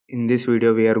In this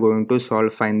video, we are going to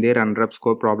find the runner-up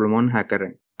score problem on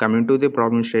HackerRank. Coming to the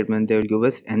problem statement, they will give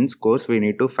us n scores. We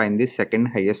need to find the second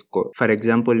highest score. For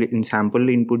example, in sample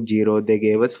input 0, they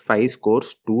gave us 5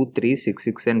 scores, 2, 3, 6,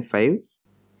 6 and 5.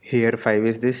 Here 5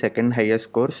 is the second highest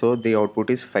score, so the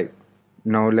output is 5.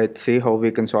 Now let's see how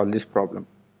we can solve this problem.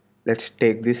 Let's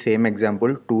take the same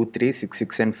example 2, 3, 6,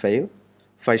 6 and 5.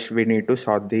 First we need to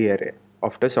sort the array.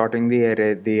 After sorting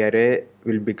the array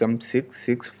will become 6,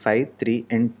 6, 5, 3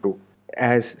 and 2.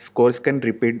 As scores can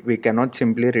repeat, we cannot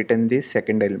simply return the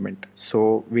second element.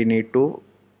 So we need to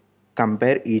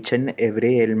compare each and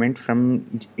every element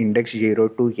from index 0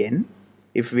 to n.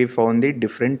 If we found the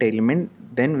different element,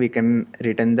 then we can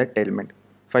return that element.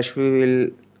 First we will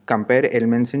compare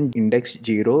elements in index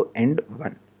 0 and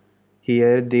 1.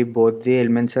 Here both the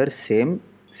elements are same,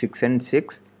 6 and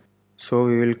 6. So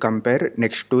we will compare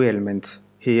next two elements.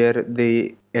 Here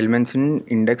the elements in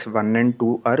index 1 and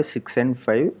 2 are 6 and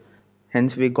 5.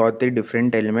 Hence we got the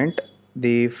different element.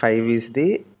 The 5 is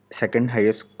the second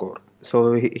highest score.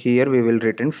 So here we will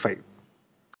return 5.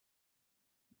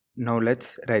 Now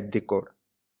let's write the code.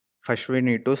 First we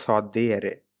need to sort the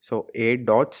array. So a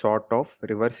dot sort of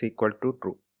reverse equal to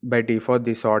true. By default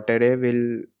the sort array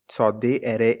will sort the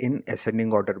array in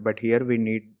ascending order, but here we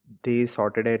need the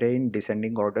sorted array in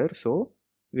descending order, so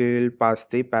we will pass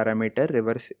the parameter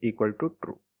reverse equal to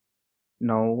true.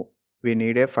 Now we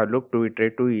need a for loop to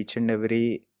iterate to each and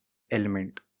every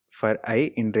element for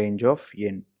I in range of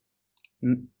n.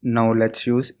 Now let's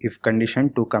use if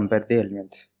condition to compare the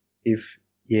elements. If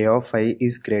a of I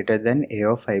is greater than a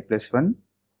of I plus 1,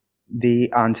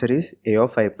 the answer is a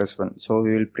of I plus 1. So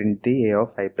we will print the a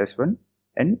of I plus 1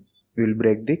 and we will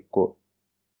break the code.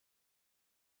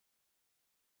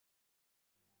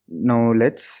 Now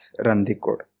let's run the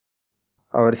code.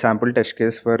 Our sample test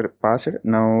case were passed.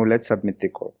 Now let's submit the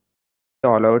code.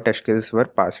 All our test cases were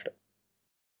passed.